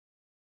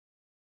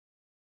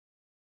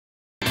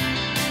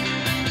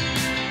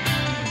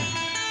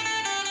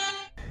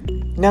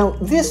Now,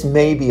 this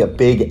may be a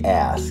big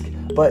ask,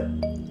 but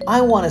I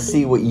want to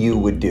see what you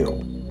would do.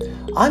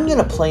 I'm going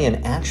to play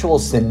an actual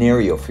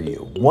scenario for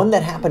you, one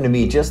that happened to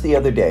me just the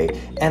other day,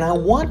 and I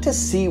want to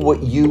see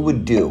what you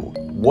would do.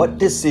 What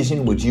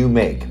decision would you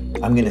make?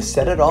 I'm going to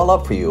set it all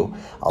up for you.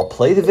 I'll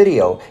play the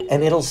video,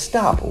 and it'll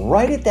stop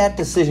right at that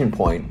decision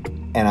point,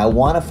 and I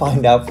want to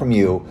find out from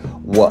you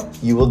what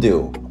you will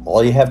do.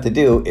 All you have to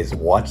do is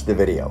watch the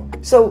video.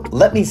 So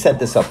let me set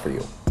this up for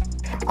you.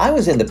 I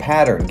was in the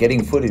pattern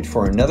getting footage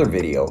for another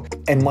video,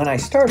 and when I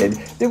started,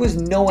 there was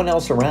no one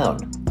else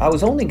around. I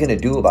was only going to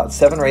do about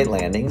 7 or 8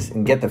 landings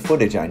and get the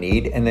footage I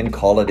need and then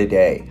call it a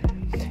day.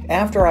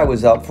 After I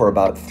was up for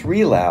about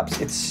 3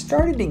 laps, it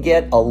started to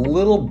get a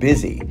little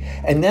busy,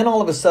 and then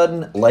all of a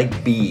sudden,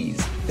 like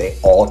bees, they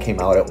all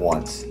came out at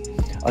once.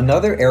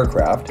 Another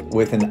aircraft,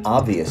 with an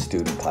obvious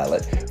student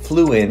pilot,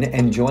 flew in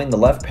and joined the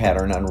left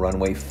pattern on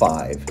runway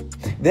 5.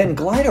 Then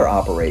glider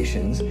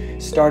operations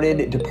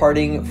started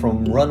departing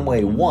from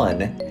runway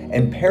 1,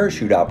 and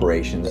parachute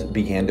operations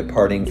began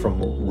departing from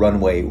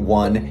runway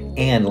 1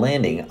 and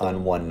landing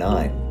on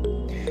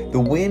 19. The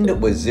wind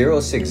was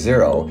 060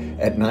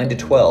 at 9 to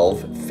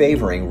 12,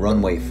 favoring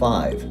runway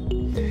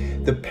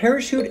 5. The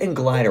parachute and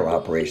glider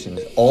operations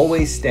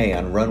always stay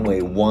on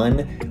runway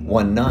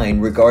 19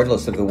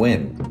 regardless of the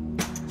wind.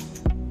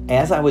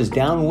 As I was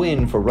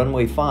downwind for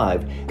runway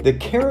 5, the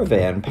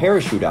Caravan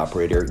parachute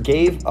operator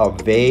gave a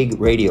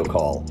vague radio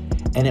call,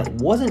 and it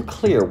wasn't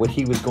clear what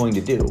he was going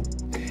to do.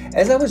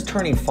 As I was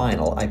turning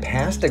final, I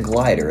passed a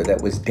glider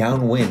that was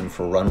downwind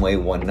for runway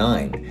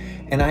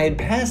 19, and I had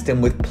passed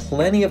him with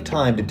plenty of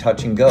time to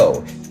touch and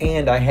go,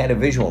 and I had a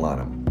visual on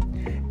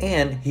him.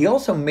 And he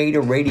also made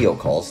a radio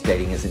call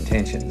stating his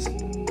intentions.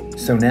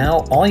 So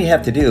now all you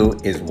have to do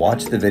is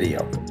watch the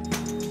video.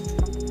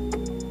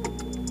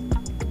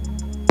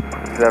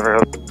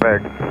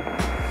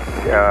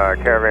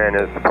 Caravan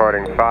is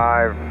departing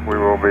 5. We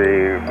will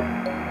be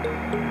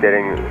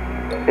getting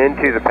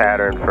into the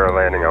pattern for a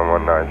landing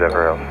on 19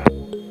 Zephyr Hills.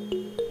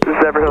 This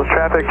is Zephyr Hills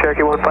traffic,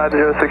 Cherokee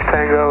 1506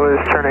 Tango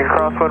is turning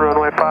crosswind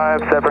runway 5,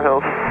 Zephyr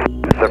Hills.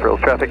 Zephyr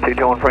Hills traffic,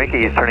 221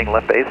 Frankie is turning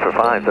left base for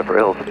 5, Zephyr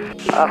Hills.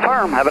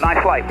 Affirm, have a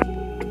nice flight.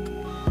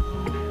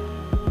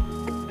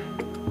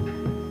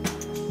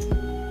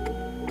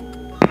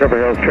 Zephyr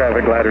Hills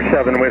traffic, ladder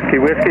 7 Whiskey.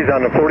 Whiskey's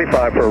on the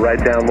 45 for a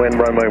right downwind,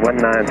 runway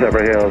 19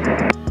 Zephyr Hills.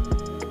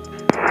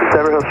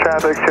 Zephyr Hills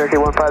traffic, Cherokee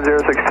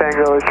 1506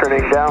 Tango is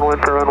turning downwind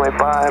for runway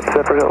 5,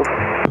 Zephyr Hills.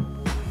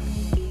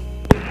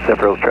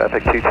 Zephyr Hills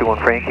traffic, 221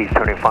 Frankie's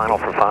turning final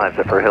for 5,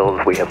 Zephyr Hills.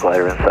 We have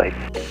glider in sight.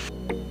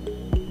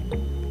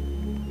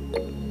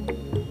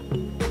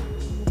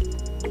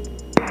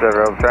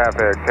 Zephyr Hills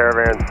traffic,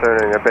 Caravan's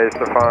turning a base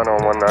to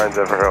final 19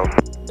 Zephyr Hills.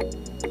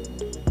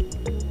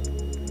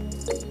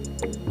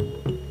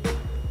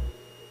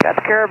 Got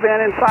the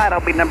Caravan inside,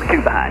 I'll be number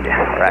 2 behind you,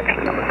 or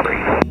actually number 3.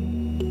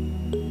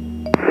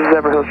 This is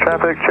Zephyr Hills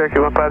traffic, Cherokee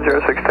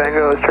 1506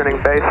 Tango is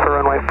turning base for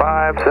runway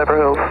 5, Zephyr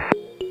Hills.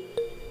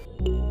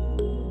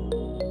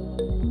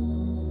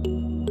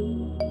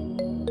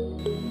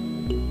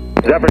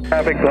 Zephyr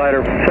traffic,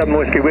 glider 7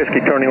 Whiskey Whiskey,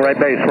 turning right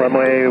base,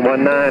 runway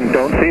 19.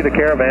 Don't see the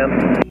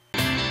Caravan.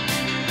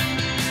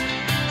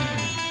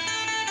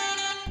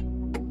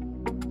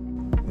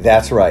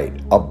 That's right,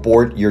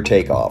 abort your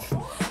takeoff.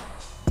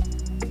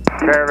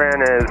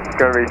 Caravan is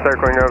going to be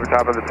circling over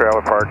top of the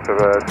trailer park to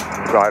the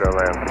glider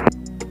land.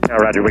 Yeah,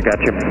 roger, we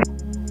got you.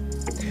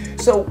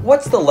 So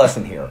what's the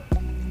lesson here?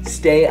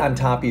 Stay on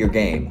top of your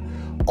game.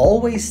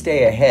 Always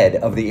stay ahead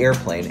of the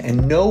airplane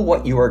and know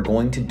what you are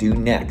going to do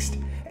next.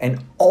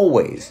 And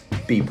always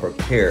be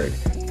prepared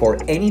for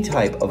any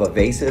type of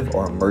evasive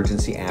or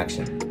emergency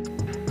action.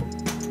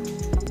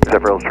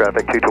 Zephyr Hills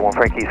traffic, 221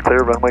 Frankie's clear,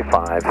 runway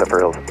 5, Zephyr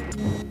Hills.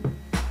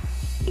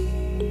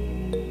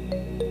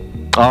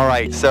 All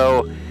right,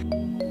 so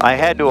I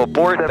had to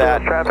abort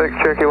that. Traffic,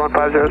 Cherokee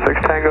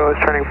 1506 Tango is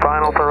turning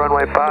final for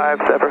runway 5,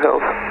 Zephyr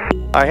Hills.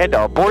 I had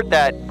to abort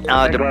that.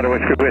 Glider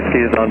Whiskey Whiskey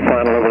is on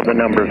final over the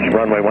numbers,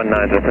 runway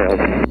 19 Zephyr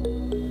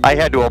Hills. I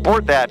had to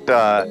abort that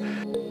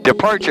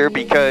departure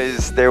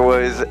because there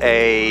was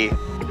a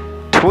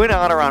Twin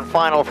Otter on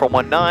final for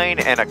 19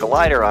 and a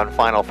glider on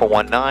final for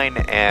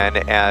 19, and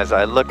as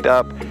I looked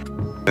up,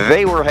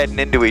 they were heading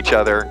into each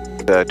other.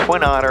 The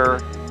Twin Otter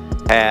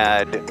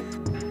had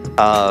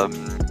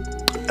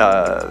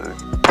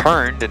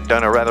turned and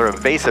done a rather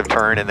evasive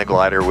turn, and the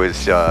glider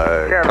was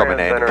coming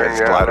in because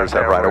gliders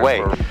have right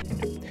away.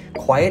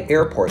 Quiet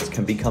airports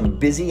can become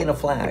busy in a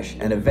flash,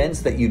 and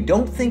events that you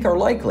don't think are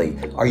likely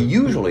are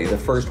usually the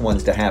first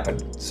ones to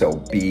happen, so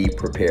be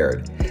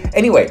prepared.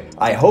 Anyway,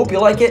 I hope you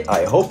like it,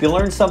 I hope you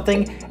learned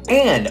something,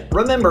 and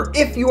remember,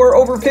 if you are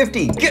over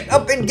 50, get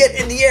up and get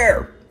in the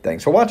air.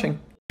 Thanks for watching.